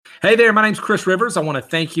Hey there, my name's Chris Rivers. I want to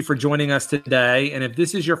thank you for joining us today. And if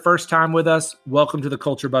this is your first time with us, welcome to the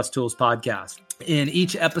Culture Bus Tools podcast. In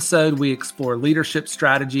each episode, we explore leadership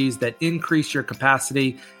strategies that increase your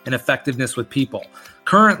capacity and effectiveness with people.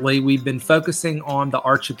 Currently, we've been focusing on the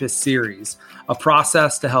Archippus series, a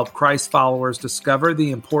process to help Christ followers discover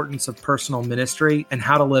the importance of personal ministry and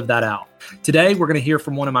how to live that out. Today, we're going to hear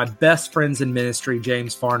from one of my best friends in ministry,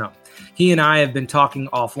 James Farnham. He and I have been talking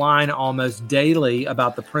offline almost daily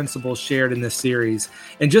about the principles shared in this series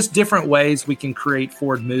and just different ways we can create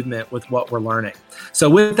forward movement with what we're learning. So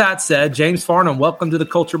with that said, James Farnham, welcome to the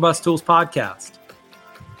Culture Bus Tools podcast.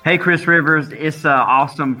 Hey, Chris Rivers. It's an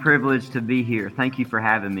awesome privilege to be here. Thank you for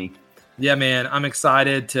having me. Yeah, man, I'm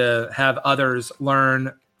excited to have others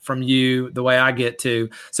learn from you the way I get to.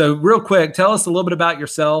 So real quick, tell us a little bit about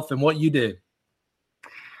yourself and what you do.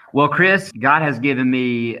 Well, Chris, God has given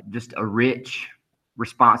me just a rich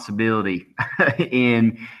responsibility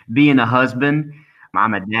in being a husband.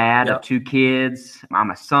 I'm a dad of 2 kids.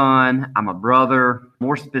 I'm a son. I'm a brother.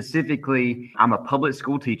 More specifically, I'm a public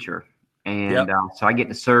school teacher. And so I get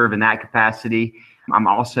to serve in that capacity. I'm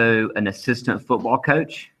also an assistant football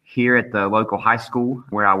coach here at the local high school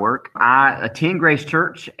where I work. I attend Grace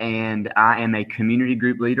Church, and I am a community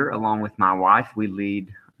group leader along with my wife. We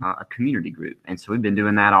lead a community group. And so we've been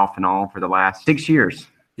doing that off and on for the last 6 years.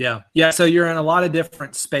 Yeah. So you're in a lot of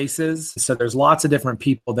different spaces. So there's lots of different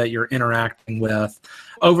people that you're interacting with.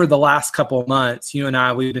 Over the last couple of months, you and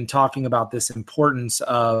I, we've been talking about this importance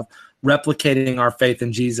of replicating our faith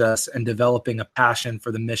in Jesus and developing a passion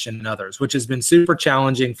for the mission in others, which has been super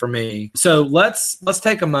challenging for me. So let's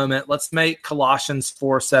take a moment. Let's make Colossians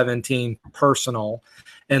 4:17 personal.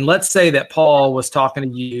 And let's say that Paul was talking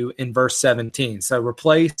to you in verse 17. So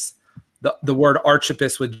replace the word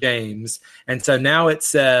Archippus with James. And so now it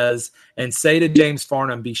says, and say to James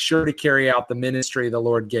Farnham, be sure to carry out the ministry the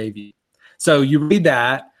Lord gave you. So you read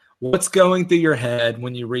that. What's going through your head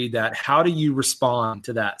when you read that? How do you respond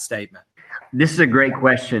to that statement? This is a great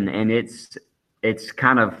question, and it's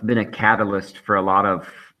kind of been a catalyst for a lot of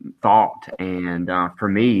thought, and for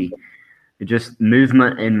me, just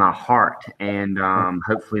movement in my heart and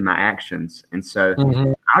hopefully my actions. And so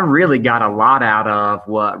I really got a lot out of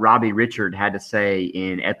what Robbie Richard had to say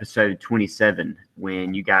in episode 27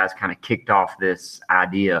 when you guys kind of kicked off this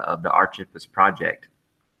idea of the Archippus Project.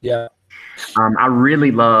 Yeah. I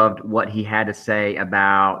really loved what he had to say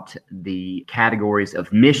about the categories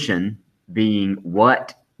of mission being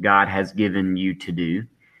what God has given you to do.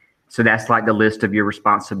 So that's like the list of your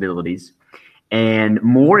responsibilities. And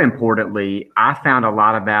more importantly, I found a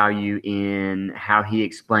lot of value in how he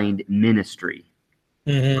explained ministry,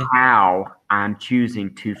 how I'm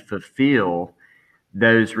choosing to fulfill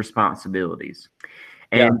those responsibilities.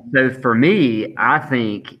 And so for me, I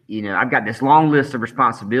think, I've got this long list of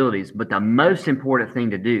responsibilities, but the most important thing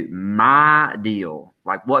to do, my deal,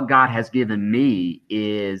 like what God has given me,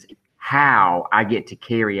 is how I get to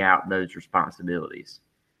carry out those responsibilities.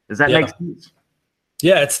 Does that make sense?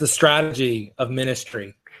 Yeah, it's the strategy of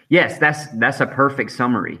ministry. Yes, that's a perfect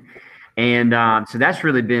summary. And so that's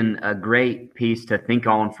really been a great piece to think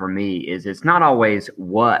on for me, is it's not always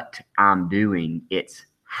what I'm doing, it's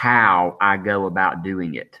how I go about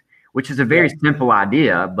doing it, which is a very simple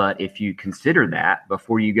idea. But if you consider that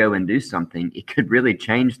before you go and do something, it could really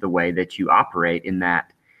change the way that you operate in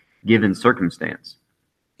that given circumstance.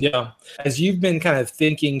 Yeah. As you've been kind of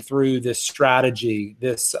thinking through this strategy,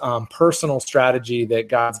 this personal strategy that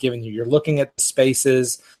God's given you, you're looking at the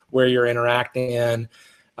spaces where you're interacting in,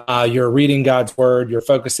 you're reading God's word, you're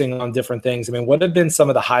focusing on different things. I mean, what have been some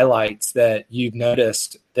of the highlights that you've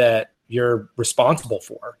noticed that you're responsible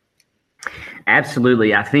for?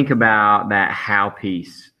 Absolutely. I think about that how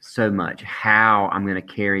piece so much, how I'm going to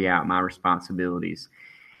carry out my responsibilities.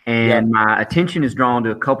 And my attention is drawn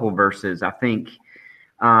to a couple of verses. I think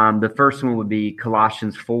the first one would be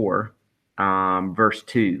Colossians 4, verse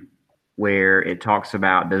 2, where it talks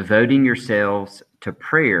about devoting yourselves to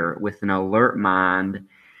prayer with an alert mind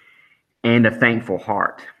and a thankful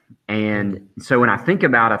heart. And so when I think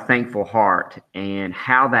about a thankful heart and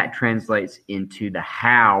how that translates into the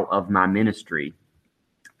how of my ministry,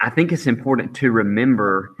 I think it's important to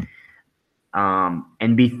remember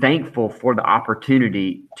and be thankful for the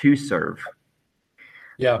opportunity to serve.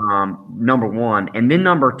 Number one. And then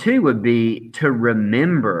number two would be to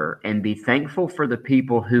remember and be thankful for the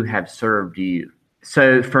people who have served you.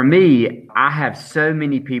 So for me, I have so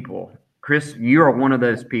many people. Chris, you are one of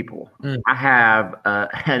those people. I have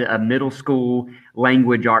had a middle school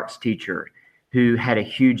language arts teacher who had a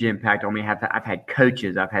huge impact on me. I've had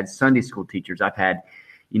coaches. I've had Sunday school teachers. I've had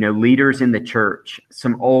leaders in the church,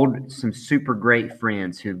 some super great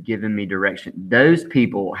friends who've given me direction. Those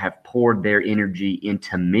people have poured their energy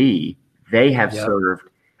into me. They have served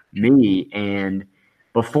me. And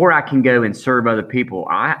before I can go and serve other people,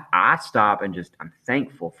 I stop and I'm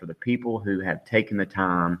thankful for the people who have taken the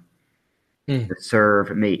time to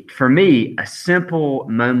serve me. For me, a simple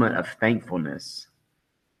moment of thankfulness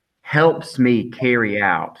helps me carry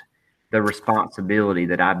out the responsibility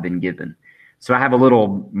that I've been given. So I have a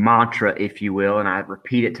little mantra, if you will, and I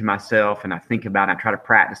repeat it to myself and I think about it, I try to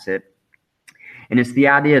practice it. And it's the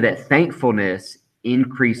idea that thankfulness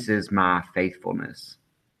increases my faithfulness.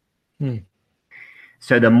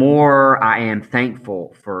 So the more I am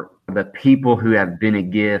thankful for the people who have been a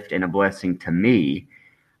gift and a blessing to me,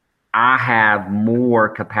 I have more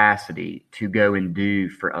capacity to go and do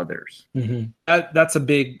for others. That's a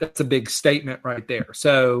big statement right there.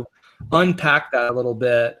 So unpack that a little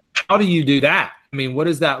bit. How do you do that? I mean, what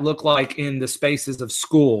does that look like in the spaces of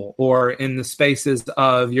school or in the spaces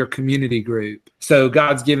of your community group? So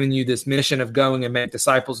God's given you this mission of going and make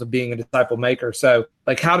disciples, of being a disciple maker. So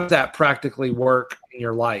how does that practically work in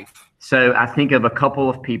your life? So I think of a couple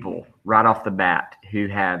of people right off the bat who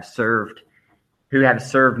have served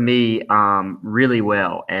me really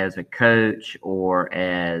well as a coach or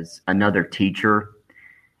as another teacher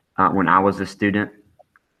when I was a student.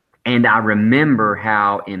 And I remember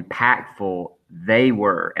how impactful they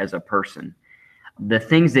were as a person. The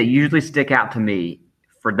things that usually stick out to me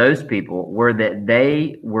for those people were that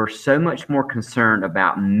they were so much more concerned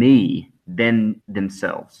about me than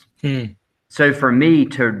themselves. So for me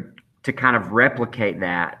to kind of replicate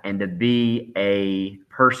that and to be a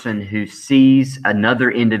person who sees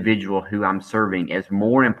another individual who I'm serving as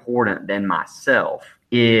more important than myself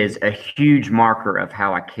is a huge marker of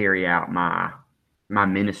how I carry out my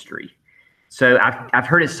ministry. So I've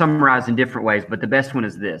heard it summarized in different ways, but the best one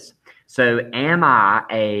is this. So am I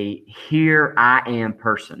a here I am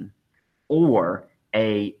person or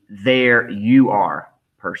a there you are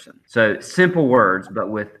person? So simple words, but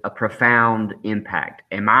with a profound impact.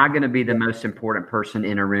 Am I going to be the most important person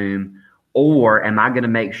in a room, or am I going to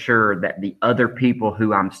make sure that the other people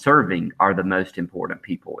who I'm serving are the most important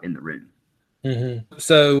people in the room?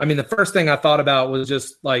 So, I mean, the first thing I thought about was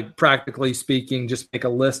just practically speaking, just make a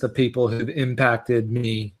list of people who've impacted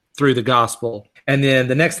me through the gospel. And then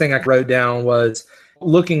the next thing I wrote down was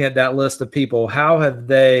looking at that list of people, how have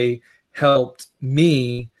they helped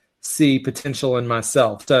me see potential in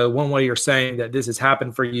myself? So one way you're saying that this has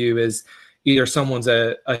happened for you is either someone's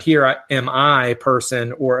a here am I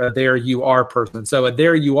person or a there you are person. So a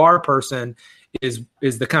there you are person is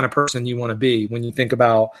the kind of person you want to be when you think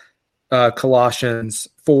about Colossians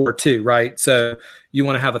 4:2, right? So you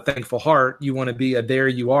want to have a thankful heart. You want to be a there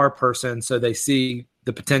you are person so they see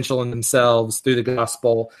the potential in themselves through the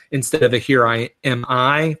gospel instead of a here I am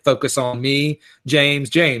I. Focus on me.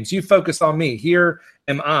 James, you focus on me. Here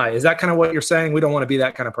am I. Is that kind of what you're saying? We don't want to be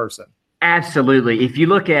that kind of person. Absolutely. If you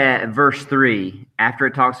look at verse 3, after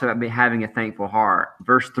it talks about having a thankful heart,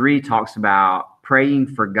 verse 3 talks about praying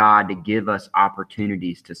for God to give us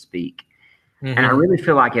opportunities to speak. And I really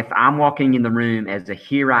feel like if I'm walking in the room as a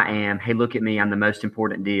here I am, hey, look at me, I'm the most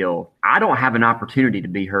important deal, I don't have an opportunity to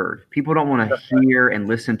be heard. People don't want to hear and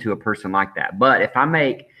listen to a person like that. But if I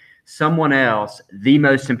make someone else the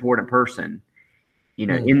most important person,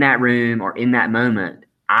 in that room or in that moment,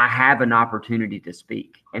 I have an opportunity to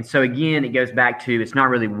speak. And so again, it goes back to, it's not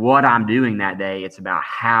really what I'm doing that day, it's about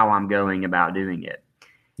how I'm going about doing it.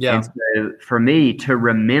 Yeah. And so for me to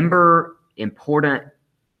remember important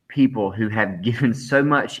people who have given so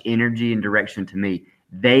much energy and direction to me,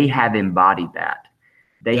 they have embodied that.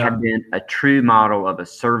 They have been a true model of a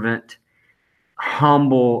servant,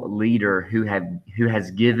 humble leader who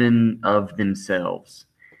has given of themselves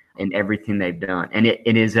in everything they've done. And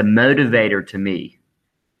it is a motivator to me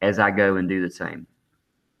as I go and do the same.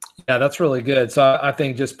 Yeah, that's really good. So I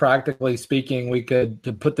think just practically speaking, we could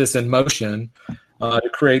to put this in motion to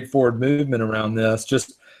create forward movement around this,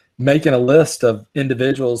 just making a list of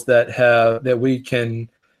individuals that we can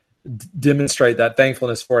demonstrate that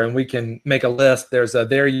thankfulness for, and we can make a list. There's a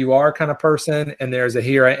there you are kind of person, and there's a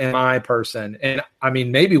here am I person. And I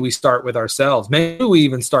mean, maybe we start with ourselves. Maybe we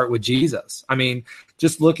even start with Jesus. I mean,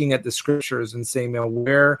 just looking at the scriptures and seeing,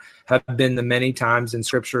 where have been the many times in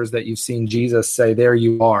scriptures that you've seen Jesus say, there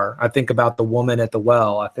you are. I think about the woman at the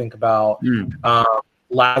well. I think about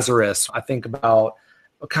Lazarus. I think about,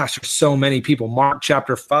 gosh, there's so many people. Mark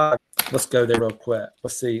chapter 5. Let's go there real quick.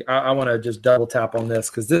 Let's see. I want to just double tap on this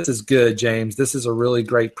because this is good, James. This is a really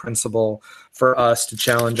great principle for us to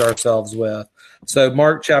challenge ourselves with. So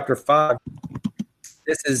Mark chapter 5,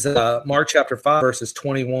 This is Mark chapter 5, verses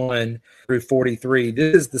 21 through 43.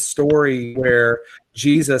 This is the story where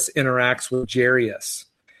Jesus interacts with Jairus,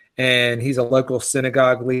 and he's a local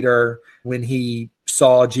synagogue leader. When he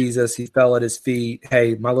saw Jesus, he fell at his feet.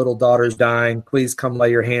 Hey, my little daughter's dying. Please come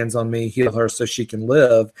lay your hands on me, heal her so she can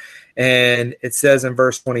live. And it says in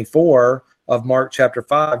verse 24 of Mark chapter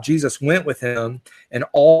 5, Jesus went with him, and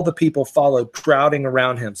all the people followed, crowding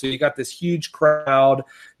around him. So you got this huge crowd.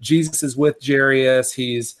 Jesus is with Jairus.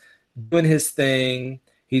 He's doing his thing.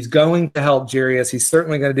 He's going to help Jairus. He's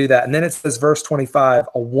certainly going to do that. And then it says, verse 25,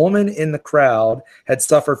 a woman in the crowd had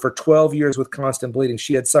suffered for 12 years with constant bleeding.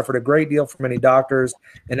 She had suffered a great deal from many doctors,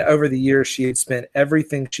 and over the years she had spent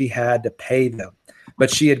everything she had to pay them.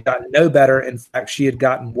 But she had gotten no better. In fact, she had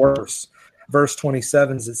gotten worse. Verse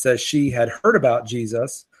 27, it says she had heard about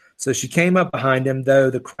Jesus, so she came up behind him, though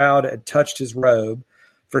the crowd had touched his robe.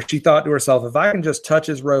 For she thought to herself, if I can just touch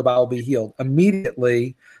his robe, I'll be healed.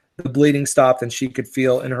 Immediately, the bleeding stopped, and she could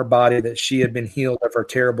feel in her body that she had been healed of her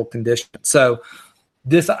terrible condition. So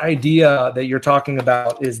this idea that you're talking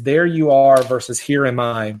about is there you are versus here am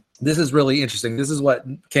I. This is really interesting. This is what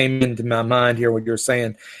came into my mind here, what you're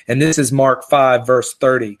saying. And this is Mark 5, verse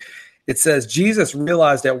 30. It says, Jesus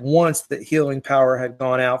realized at once that healing power had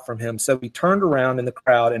gone out from him. So he turned around in the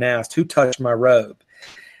crowd and asked, who touched my robe?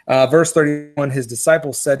 Verse 31, his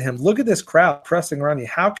disciples said to him, look at this crowd pressing around you.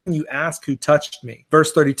 How can you ask who touched me?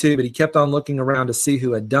 Verse 32, but he kept on looking around to see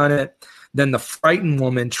who had done it. Then the frightened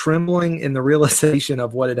woman, trembling in the realization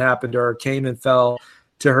of what had happened to her, came and fell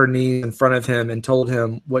to her knees in front of him and told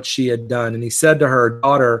him what she had done. And he said to her,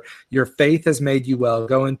 daughter, your faith has made you well.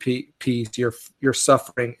 Go in peace. Your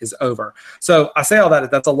suffering is over. So I say all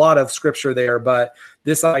that. That's a lot of scripture there. But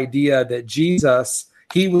this idea that Jesus,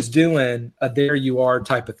 he was doing a there you are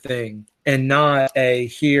type of thing and not a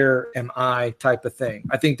here am I type of thing.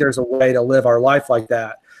 I think there's a way to live our life like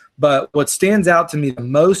that. But what stands out to me the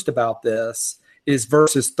most about this is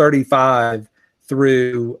verses 35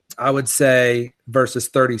 through, I would say, verses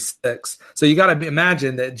 36. So you got to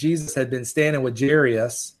imagine that Jesus had been standing with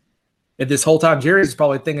Jairus, and this whole time Jairus is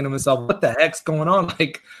probably thinking to himself, what the heck's going on?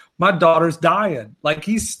 Like, my daughter's dying. Like,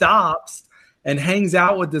 he stops and hangs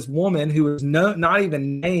out with this woman who is not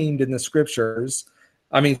even named in the scriptures.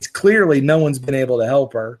 I mean, clearly no one's been able to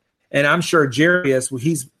help her. And I'm sure Jairus,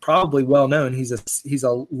 he's probably well known. He's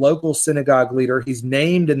a local synagogue leader. He's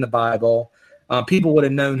named in the Bible. People would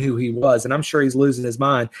have known who he was, and I'm sure he's losing his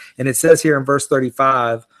mind. And it says here in verse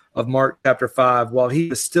 35 of Mark chapter 5, while he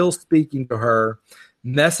was still speaking to her,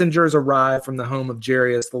 messengers arrived from the home of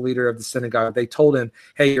Jairus, the leader of the synagogue. They told him,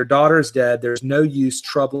 hey, your daughter's dead. There's no use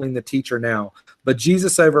troubling the teacher now. But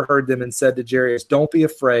Jesus overheard them and said to Jairus, don't be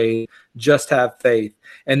afraid, just have faith.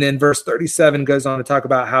 And then verse 37 goes on to talk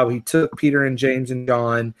about how he took Peter and James and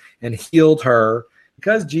John and healed her.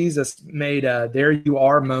 Because Jesus made a there you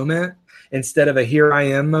are moment instead of a here I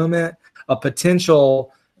am moment, a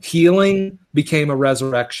potential healing became a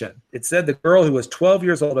resurrection. It said the girl who was 12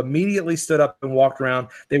 years old immediately stood up and walked around.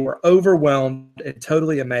 They were overwhelmed and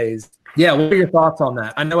totally amazed. Yeah, what are your thoughts on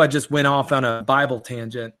that? I know I just went off on a Bible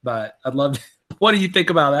tangent, but I'd love to. What do you think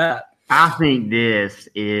about that? I think this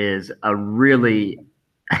is a really,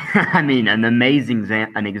 an amazing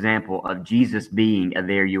an example of Jesus being a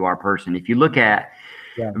there you are person. If you look at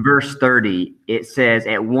verse 30, it says,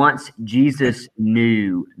 at once Jesus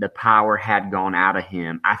knew the power had gone out of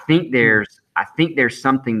him. I think there's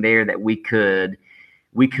something there that we could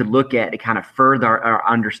look at to kind of further our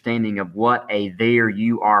understanding of what a there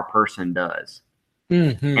you are person does.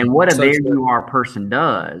 Mm-hmm. And what a there you are person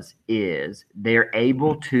does is they're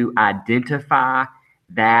able to identify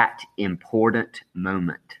that important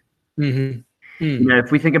moment. Mm-hmm. Mm-hmm. You know,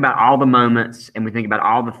 if we think about all the moments and we think about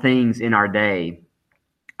all the things in our day,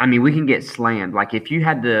 I mean, we can get slammed. Like if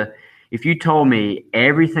you told me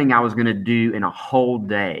everything I was going to do in a whole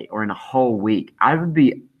day or in a whole week, I would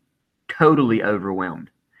be totally overwhelmed.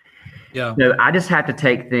 Yeah. So I just have to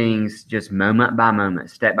take things just moment by moment,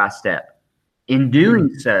 step by step. In doing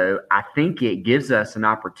so, I think it gives us an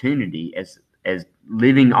opportunity as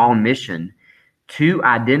living on mission to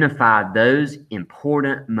identify those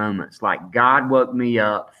important moments. Like God woke me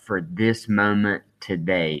up for this moment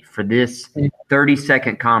today, for this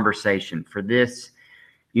 30-second conversation, for this,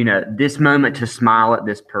 this moment to smile at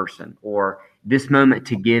this person, or this moment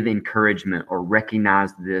to give encouragement or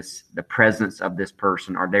recognize the presence of this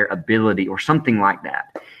person or their ability or something like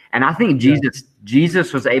that. And I think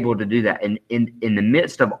Jesus was able to do that. And in the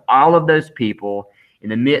midst of all of those people, in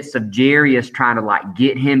the midst of Jairus trying to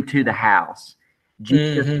get him to the house,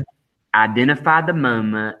 Jesus identified the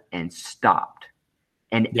moment and stopped.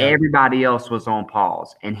 And everybody else was on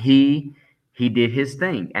pause. And he he did his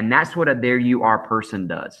thing. And that's what a there you are person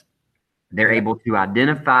does. They're able to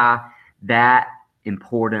identify that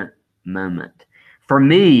important moment. For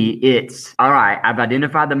me, it's all right. I've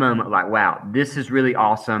identified the moment like, wow, this is really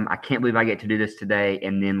awesome. I can't believe I get to do this today.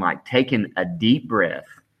 And then like taking a deep breath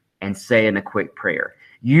and saying a quick prayer.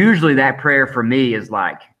 Usually that prayer for me is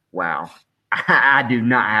like, wow, I do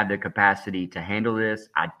not have the capacity to handle this.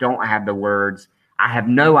 I don't have the words. I have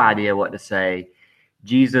no idea what to say.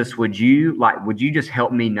 Jesus, would you just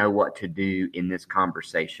help me know what to do in this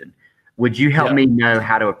conversation? Would you help me know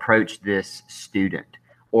how to approach this student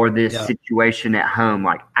or this situation at home?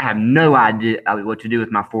 Like, I have no idea what to do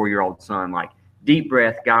with my 4-year-old son. Like, deep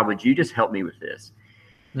breath, God, would you just help me with this?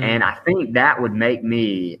 And I think that would make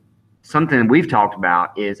me something we've talked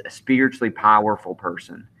about is a spiritually powerful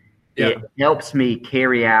person. It helps me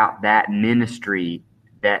carry out that ministry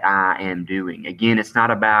that I am doing. Again, it's not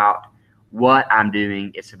about what I'm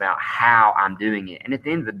doing. It's about how I'm doing it. And at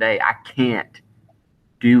the end of the day, I can't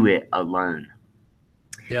do it alone.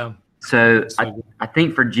 Yeah. So I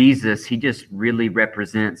think for Jesus, he just really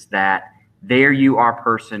represents that there you are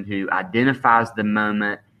person who identifies the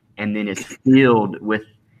moment and then is filled with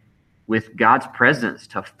God's presence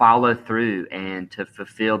to follow through and to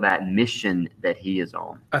fulfill that mission that he is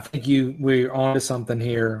on. I think we're onto something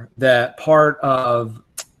here, that part of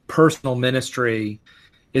personal ministry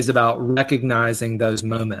is about recognizing those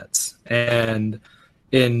moments and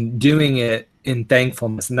in doing it in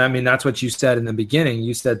thankfulness. And I mean, that's what you said in the beginning.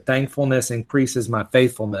 You said thankfulness increases my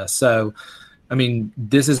faithfulness. So, I mean,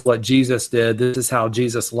 this is what Jesus did. This is how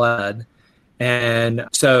Jesus led. And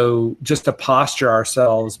so just to posture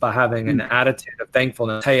ourselves by having an attitude of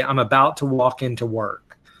thankfulness. Hey, I'm about to walk into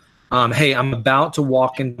work. Hey, I'm about to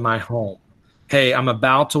walk into my home. Hey, I'm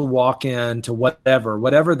about to walk into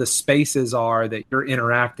whatever the spaces are that you're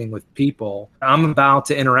interacting with people. I'm about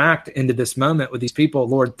to interact into this moment with these people.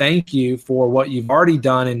 Lord, thank you for what you've already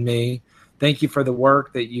done in me. Thank you for the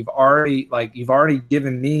work that you've already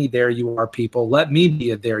given me. There you are, people. Let me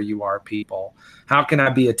be a there you are, people. How can I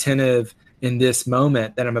be attentive in this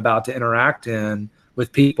moment that I'm about to interact in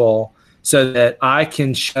with people so that I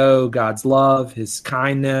can show God's love, his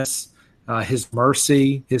kindness, his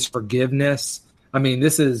mercy, his forgiveness. I mean,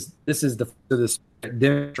 this is the Spirit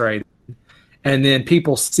demonstrated. And then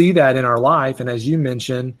people see that in our life. And as you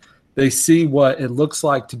mentioned, they see what it looks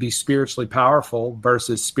like to be spiritually powerful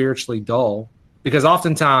versus spiritually dull. Because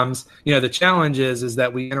oftentimes, the challenge is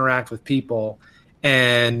that we interact with people,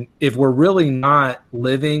 and if we're really not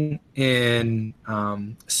living in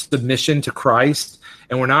submission to Christ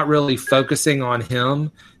and we're not really focusing on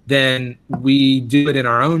him, then we do it in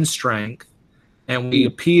our own strength and we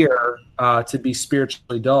appear to be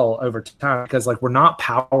spiritually dull over time because we're not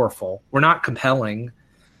powerful. We're not compelling.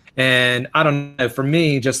 And I don't know, for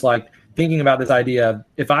me, just thinking about this idea of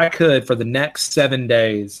if I could for the next 7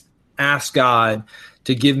 days ask God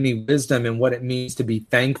to give me wisdom in what it means to be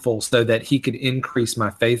thankful so that he could increase my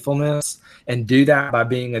faithfulness and do that by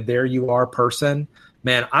being a there you are person,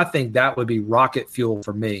 man, I think that would be rocket fuel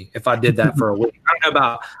for me if I did that for a week. I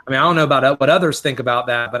don't know about what others think about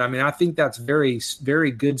that, but I think that's very, very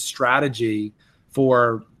good strategy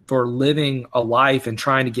for living a life and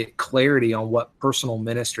trying to get clarity on what personal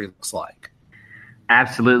ministry looks like.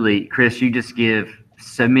 Absolutely. Chris, you just give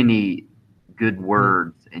so many good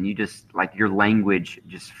words, and you just your language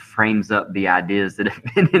just frames up the ideas that have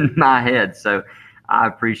been in my head. So I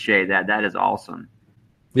appreciate that. That is awesome.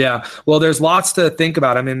 Yeah. Well, there's lots to think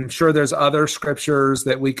about. I'm sure there's other scriptures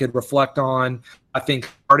that we could reflect on. I think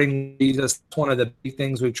starting Jesus, one of the big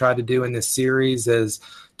things we've tried to do in this series is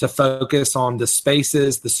to focus on the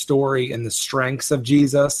spaces, the story, and the strengths of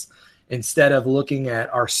Jesus instead of looking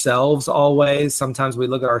at ourselves always. Sometimes we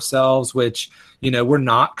look at ourselves, which, we're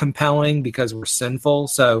not compelling because we're sinful.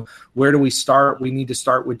 So where do we start? We need to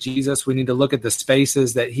start with Jesus. We need to look at the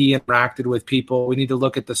spaces that he interacted with people. We need to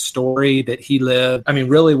look at the story that he lived.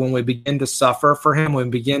 Really, when we begin to suffer for him, when we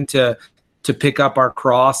begin to pick up our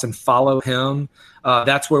cross and follow him,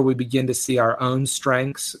 that's where we begin to see our own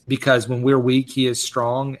strengths, because when we're weak, he is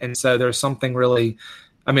strong. And so there's something really,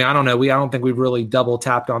 I don't know, I don't think we've really double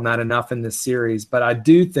tapped on that enough in this series, but I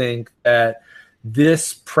do think that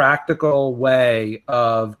this practical way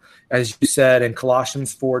of, as you said in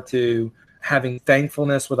Colossians 4:2, having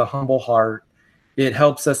thankfulness with a humble heart, it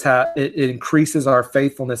helps us it increases our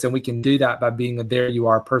faithfulness, and we can do that by being a there you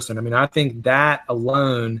are person. I think that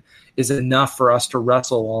alone is enough for us to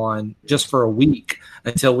wrestle on just for a week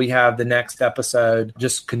until we have the next episode,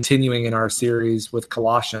 just continuing in our series with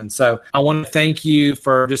Colossians. So I want to thank you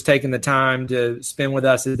for just taking the time to spend with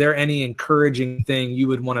us. Is there any encouraging thing you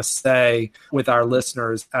would want to say with our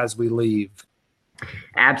listeners as we leave?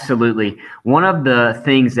 Absolutely. One of the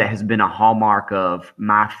things that has been a hallmark of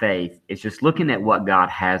my faith is just looking at what God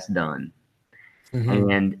has done. Mm-hmm.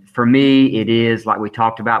 And for me, it is like we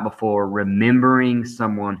talked about before, remembering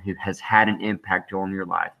someone who has had an impact on your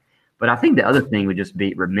life. But I think the other thing would just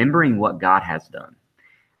be remembering what God has done.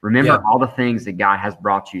 Remember Yeah. all the things that God has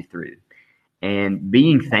brought you through. And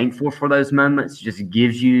being thankful for those moments just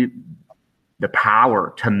gives you the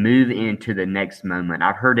power to move into the next moment.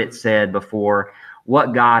 I've heard it said before,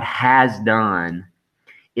 what God has done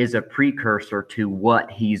is a precursor to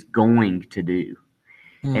what he's going to do.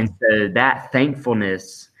 And Mm. so that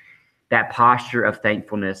thankfulness, that posture of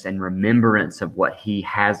thankfulness and remembrance of what he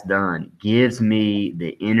has done gives me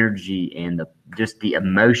the energy and just the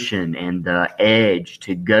emotion and the edge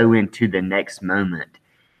to go into the next moment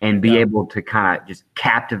and be Yeah. able to kind of just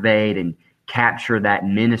captivate and capture that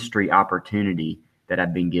ministry opportunity that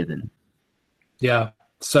I've been given. Yeah.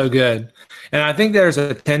 So good. And I think there's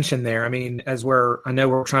a tension there. I mean, I know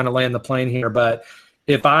we're trying to land the plane here, but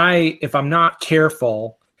if I'm not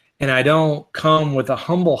careful and I don't come with a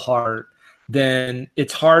humble heart, then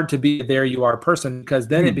it's hard to be a there you are person, because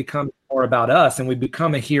then it becomes more about us and we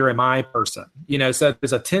become a here am I person. So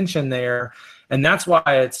there's a tension there. And that's why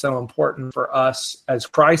it's so important for us as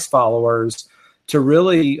Christ followers to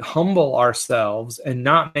really humble ourselves and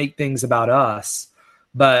not make things about us,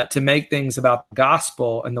 but to make things about the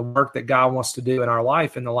gospel and the work that God wants to do in our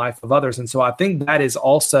life and the life of others. And so I think that is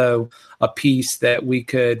also a piece that we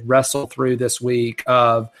could wrestle through this week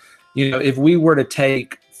of, if we were to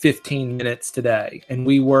take 15 minutes today and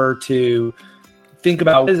we were to think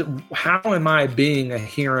about how am I being a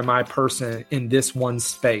here am I person in this one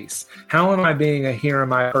space? How am I being a here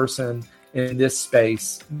am I person in this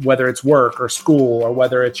space, whether it's work or school or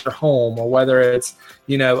whether it's your home or whether it's,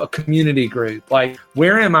 a community group? Like,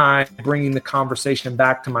 where am I bringing the conversation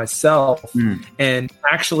back to myself and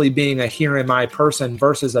actually being a here am I person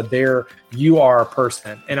versus a there you are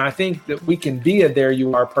person? And I think that we can be a there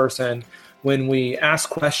you are person when we ask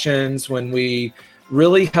questions, when we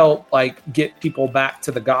really help get people back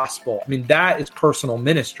to the gospel. I mean, that is personal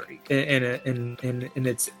ministry in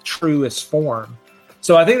its truest form.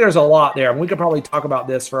 So I think there's a lot there. And we could probably talk about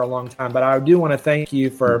this for a long time, but I do want to thank you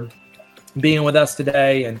for being with us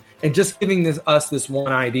today and just giving us this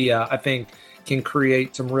one idea, I think can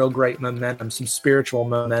create some real great momentum, some spiritual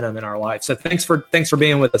momentum in our life. So thanks for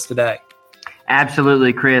being with us today.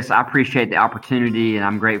 Absolutely, Chris. I appreciate the opportunity, and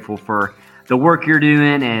I'm grateful for the work you're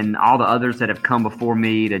doing and all the others that have come before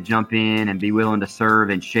me to jump in and be willing to serve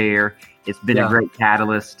and share. It's been a great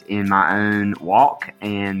catalyst in my own walk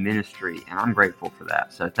and ministry, and I'm grateful for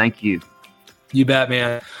that. So thank you. You bet,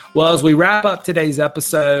 man. Well, as we wrap up today's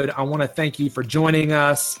episode, I want to thank you for joining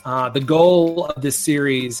us. The goal of this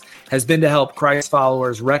series has been to help Christ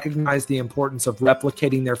followers recognize the importance of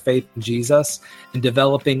replicating their faith in Jesus and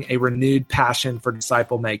developing a renewed passion for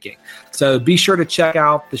disciple making. So be sure to check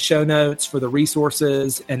out the show notes for the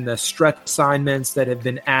resources and the stretch assignments that have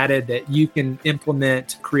been added that you can implement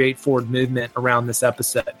to create forward movement around this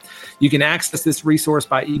episode. You can access this resource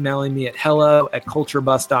by emailing me at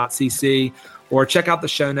hello@culturebus.cc, or check out the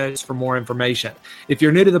show notes for more information. If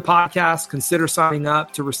you're new to the podcast, consider signing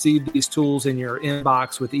up to receive these tools in your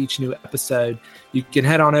inbox with each new episode. You can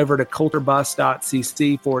head on over to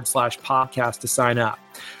culturebus.cc/podcast to sign up.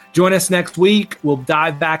 Join us next week. We'll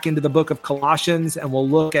dive back into the book of Colossians and we'll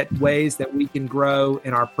look at ways that we can grow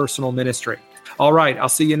in our personal ministry. All right, I'll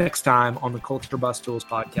see you next time on the Culture Bus Tools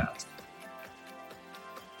podcast.